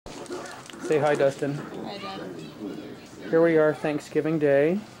Say hi, Dustin. Hi, Dad. Here we are, Thanksgiving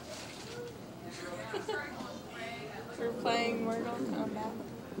Day. We're playing Mortal Kombat.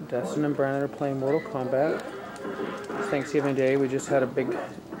 Dustin and Brandon are playing Mortal Kombat. It's Thanksgiving Day. We just had a big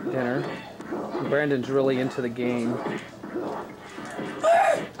dinner. Brandon's really into the game.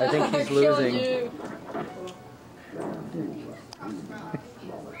 I think he's losing.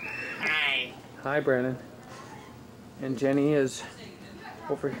 Hi, Brandon. And Jenny is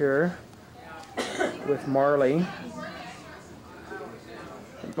over here with Marley.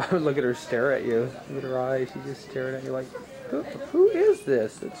 Look at her stare at you. Look at her eyes. She's just staring at you like, who is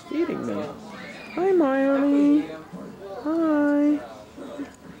this that's feeding me? Hi, Marley. Hi.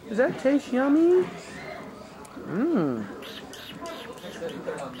 Does that taste yummy? Mmm.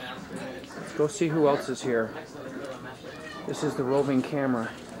 Let's go see who else is here. This is the roving camera.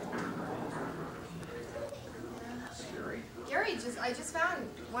 I just found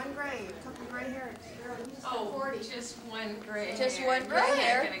one gray, a couple gray hairs. Oh, 40. Just one gray Just hair. one gray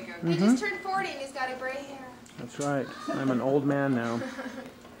hair. He just turned 40 and he's got a gray hair. That's right. I'm an old man now.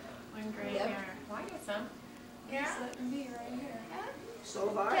 One gray hair. Well, I got some. Yeah. Just let me right here. So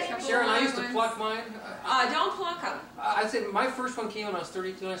have I. Sharon, I used to pluck mine. Don't pluck them. I'd say my first one came when I was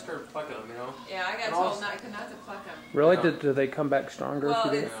 32 and I started plucking them, you know? Yeah, I got told not to pluck them. Really? Yeah. Do they come back stronger? Well,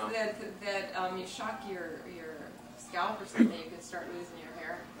 if you it's that you shock your scalp or something, you can start losing your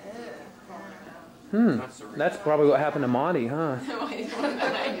hair. That's probably what happened to Monty, huh?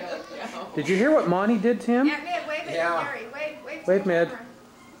 Did you hear what Monty did to him? Yeah, Mid, wave at Gary. Wave. Wave, Mid.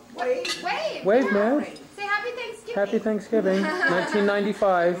 Wave. Wave, Mid. Say Happy Thanksgiving. Happy Thanksgiving,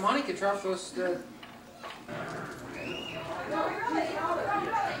 1995. Monty could drop those.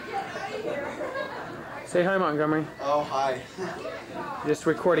 Say hi, Montgomery. Oh, hi. Just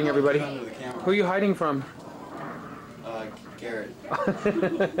recording everybody. Who are you hiding from? Garrett.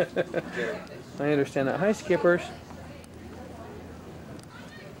 I understand that. Hi, Skippers.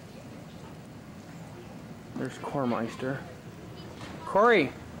 There's Cormeister.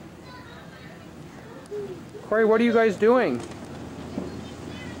 Corey! Corey, what are you guys doing?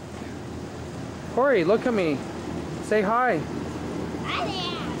 Corey, look at me. Say hi. Hi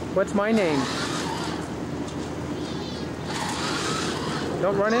there. What's my name?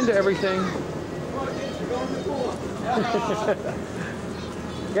 Don't run into everything.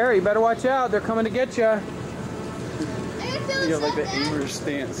 Gary, you better watch out. They're coming to get you. You got like the aimer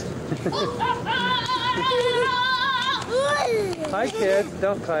stance. Hi, kids.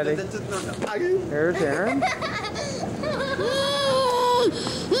 Don't, Kylie. There's Aaron.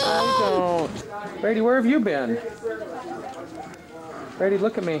 I don't. Brady, where have you been? Brady,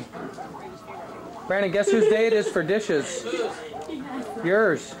 look at me. Brandon, guess whose day it is for dishes?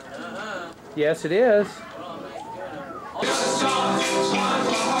 Yours. Yes, it is.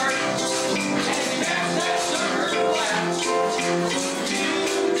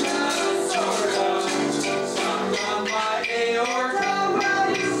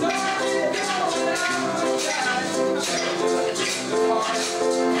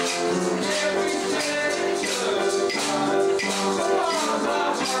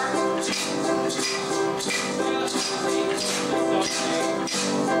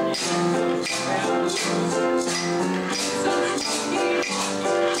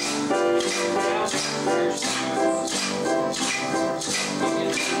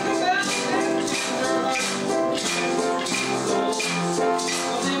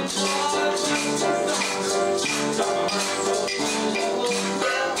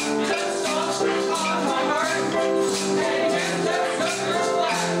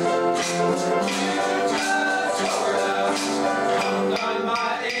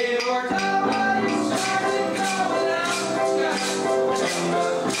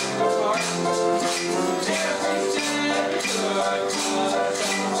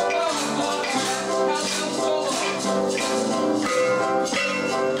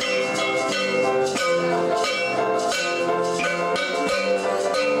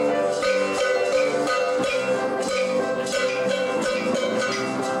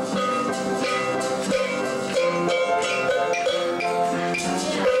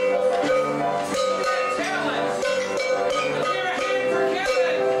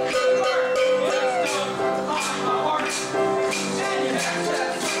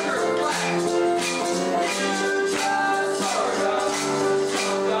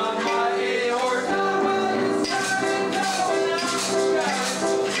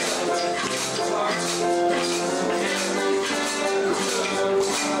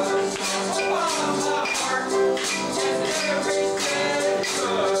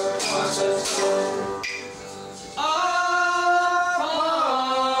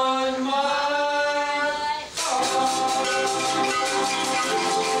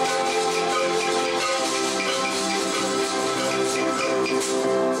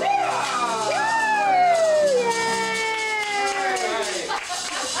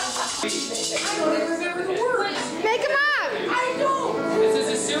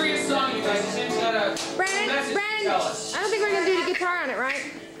 Tim's got a Brandon, message to Brandon, tell us. I don't think we're gonna do the guitar on it, right?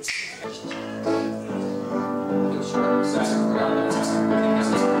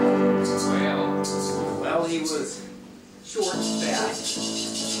 Well, he was short and fat.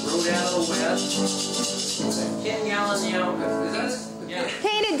 Rode out of the west. 10-gallon Yamaha. Is that it? Yeah.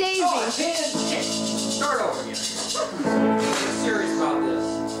 Painted Daisy. Oh, painted. Start over again. I'm serious about this.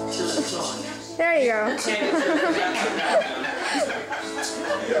 Serious song. There you go.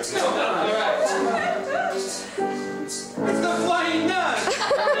 It's the flying nun!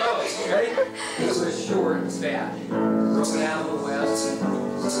 Ready? He was short and fat. Rode out of the west.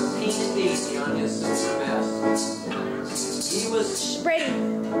 Painted Daisy on his silver vest. He was Brady.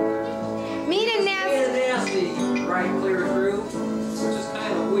 Mean and nasty. and nasty, right clear through, which is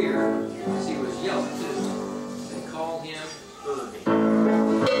kind of weird, because he was yellow too. They called him Irving.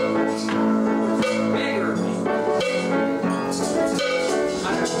 Big Irving.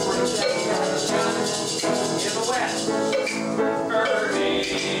 147 yards in the west. Irving,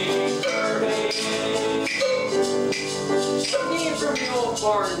 Irving. Came from the old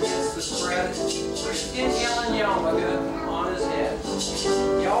barn against the spread, with a 10-gallon yarmulke on his head.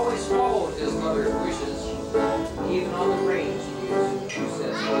 He always followed his mother's wishes, even on the range he used. Who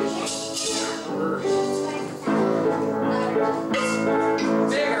said Irving.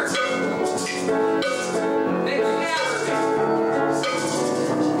 Bigger. Big Irving.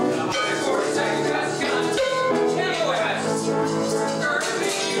 142nd best gun in the West.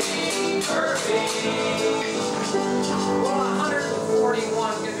 Irving, Irving. Well,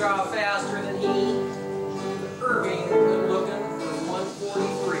 141 can draw faster than he. Irving, good looking for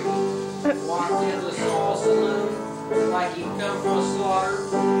 143. Walked into the small saloon like he'd come from a slaughter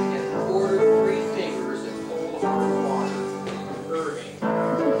and ordered 3 fingers of cold hard water. Irving.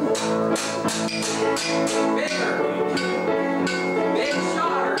 Big Irving. Big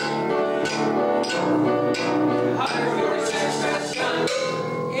shot Irving. 146 best gun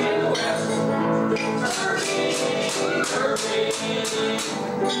in the West. Irving, Irving.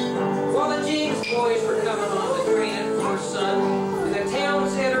 Well, the James boys were coming on the train at first sun, and the town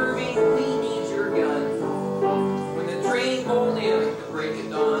said, Irving, we need your gun. When the train pulled in at the break of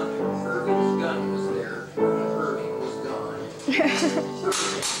dawn, Irving's gun was there, Irving was gone.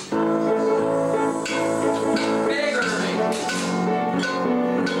 Big Irving.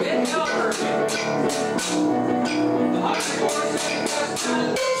 Big L Irving. The 142nd best gun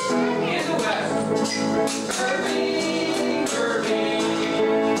in the West. Irving, Irving.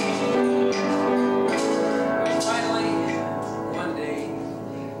 Finally, one day,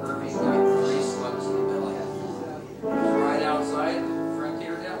 Irving got 3 slugs in the belly. He was right outside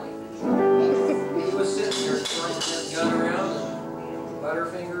Frontier Deli. He was sitting there throwing his gun around, and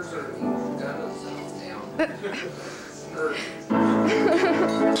Butterfingers Irving got himself down. Irving.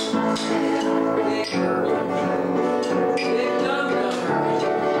 Big Irving. Big dum-dum Irving.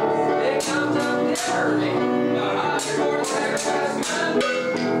 Big dum-dum Irving. The 142nd best gun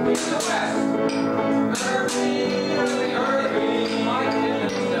in the West. Irving, Irving, Irving. My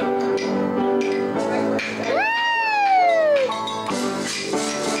goodness.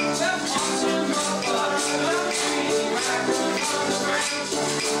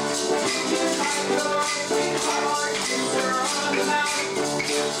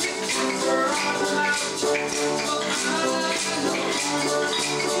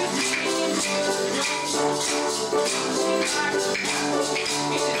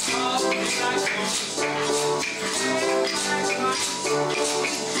 It's